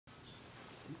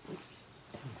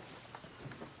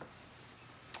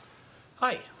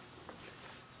Hi.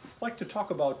 I'd like to talk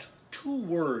about two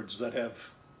words that have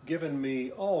given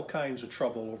me all kinds of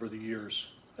trouble over the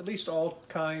years. At least all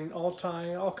kinds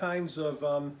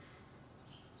of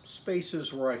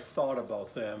spaces where I thought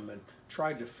about them and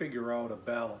tried to figure out a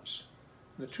balance.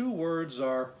 The two words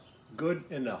are good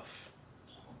enough.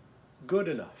 Good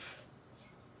enough.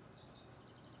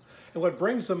 And what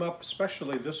brings them up,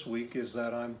 especially this week, is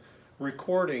that I'm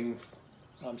recording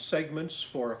segments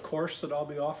for a course that I'll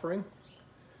be offering.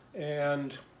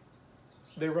 And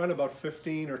they run about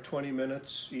 15 or 20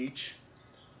 minutes each,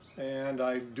 and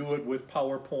I do it with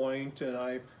PowerPoint, and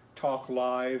I talk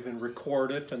live and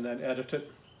record it and then edit it.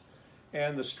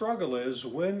 And the struggle is,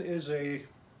 when is a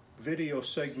video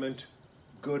segment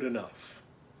good enough?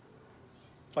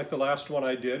 Like the last one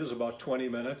I did is about 20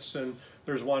 minutes, and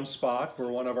there's one spot where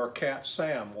one of our cats,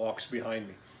 Sam, walks behind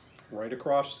me right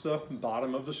across the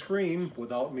bottom of the screen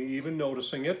without me even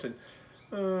noticing it.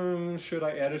 And should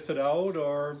I edit it out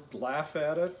or laugh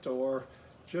at it or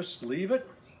just leave it?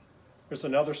 There's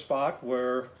another spot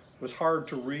where it was hard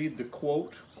to read the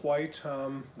quote quite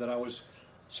that I was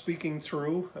speaking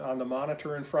through on the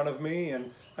monitor in front of me,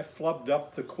 and I flubbed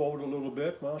up the quote a little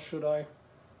bit. Well, should I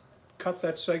cut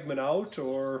that segment out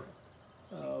or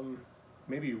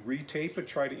maybe retape it,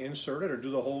 try to insert it, or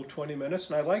do the whole 20 minutes?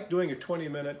 And I like doing a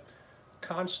 20-minute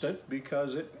constant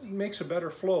because it makes a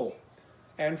better flow.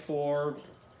 And for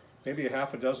maybe a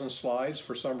half a dozen slides,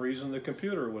 for some reason the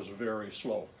computer was very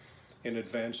slow in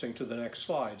advancing to the next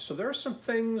slide. So there are some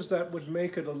things that would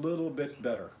make it a little bit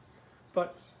better.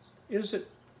 But is it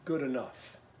good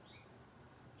enough?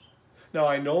 Now,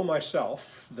 I know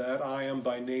myself that I am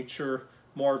by nature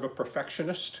more of a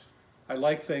perfectionist. I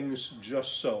like things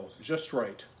just so, just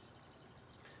right.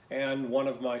 And one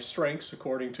of my strengths,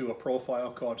 according to a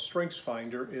profile called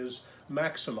StrengthsFinder, is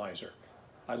maximizer.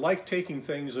 I like taking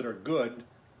things that are good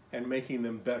and making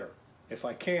them better. If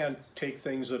I can, take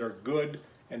things that are good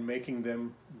and making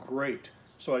them great.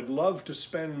 So I'd love to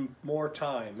spend more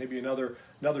time, maybe another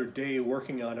day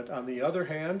working on it. On the other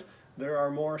hand, there are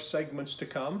more segments to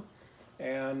come,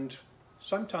 and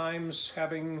sometimes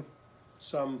having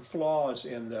some flaws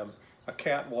in them. A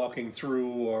cat walking through,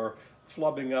 or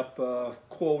flubbing up a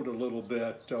quote a little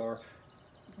bit, or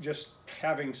just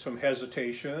having some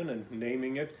hesitation and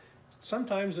naming it.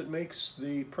 Sometimes it makes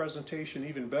the presentation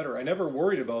even better. I never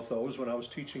worried about those when I was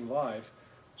teaching live.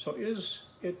 So is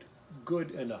it good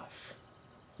enough?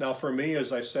 Now for me,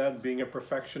 as I said, being a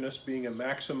perfectionist, being a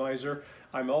maximizer,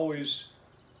 I'm always,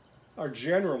 or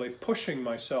generally pushing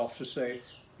myself to say,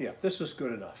 yeah, this is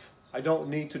good enough. I don't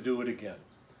need to do it again.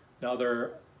 Now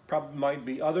there probably might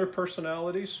be other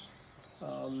personalities,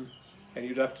 and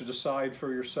you'd have to decide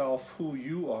for yourself who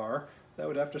you are. That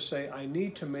would have to say, I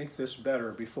need to make this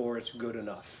better before it's good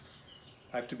enough.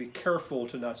 I have to be careful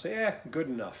to not say, good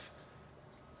enough.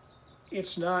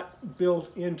 It's not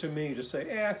built into me to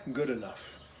say, good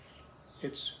enough.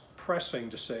 It's pressing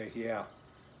to say, yeah,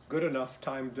 good enough,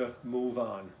 time to move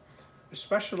on.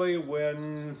 Especially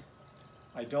when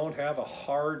I don't have a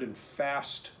hard and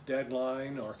fast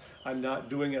deadline, or I'm not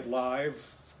doing it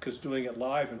live, because doing it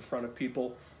live in front of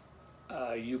people,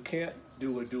 you can't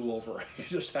do a do-over. You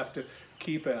just have to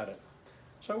keep at it.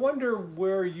 So I wonder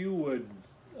where you would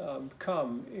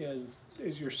come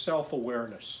is your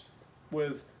self-awareness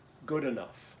with good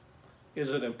enough.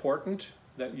 Is it important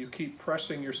that you keep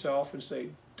pressing yourself and say,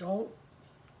 don't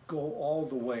go all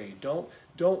the way.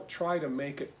 Don't try to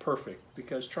make it perfect,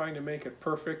 because trying to make it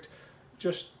perfect,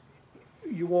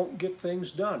 you won't get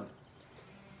things done.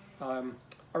 I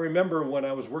remember when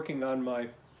I was working on my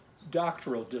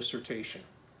doctoral dissertation,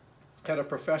 had a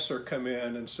professor come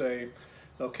in and say,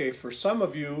 okay, for some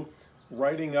of you,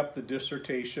 writing up the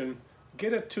dissertation,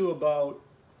 get it to about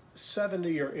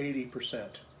 70 or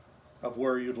 80% of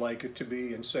where you'd like it to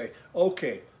be, and say,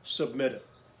 okay, submit it.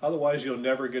 Otherwise, you'll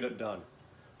never get it done.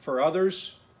 For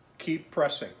others, keep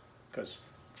pressing, because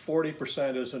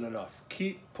 40% isn't enough.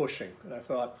 Keep pushing. And I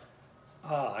thought,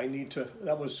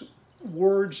 that was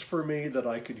words for me that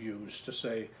I could use to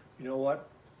say, you know what,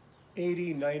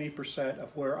 80, 90%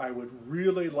 of where I would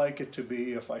really like it to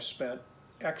be if I spent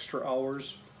extra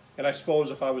hours. And I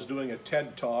suppose if I was doing a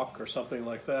TED Talk or something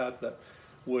like that, that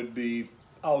would be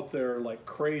out there like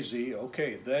crazy,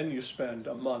 okay, then you spend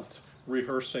a month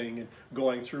rehearsing and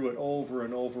going through it over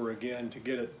and over again to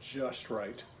get it just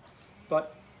right.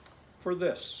 But for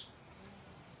this,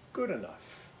 good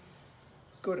enough,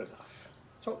 good enough.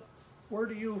 So where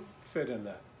do you fit in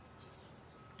that?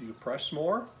 Do you press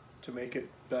more to make it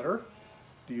better?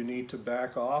 Do you need to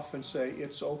back off and say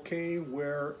it's okay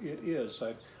where it is?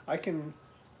 I can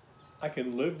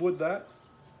live with that,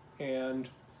 and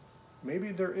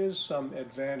maybe there is some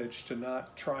advantage to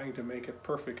not trying to make it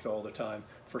perfect all the time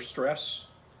for stress,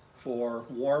 for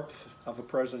warmth of a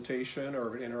presentation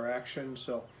or an interaction.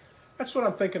 So that's what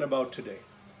I'm thinking about today.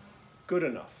 Good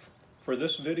enough. For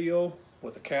this video,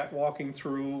 with a cat walking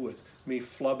through, with me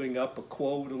flubbing up a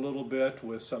quote a little bit,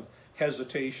 with some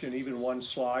hesitation, even one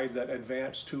slide that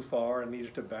advanced too far and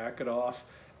needed to back it off,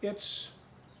 it's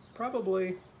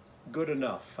probably good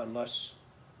enough, unless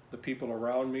the people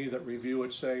around me that review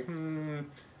it say,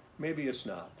 maybe it's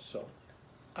not. So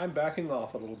I'm backing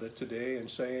off a little bit today and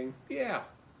saying, yeah,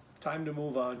 time to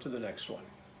move on to the next one.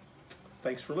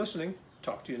 Thanks for listening.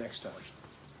 Talk to you next time.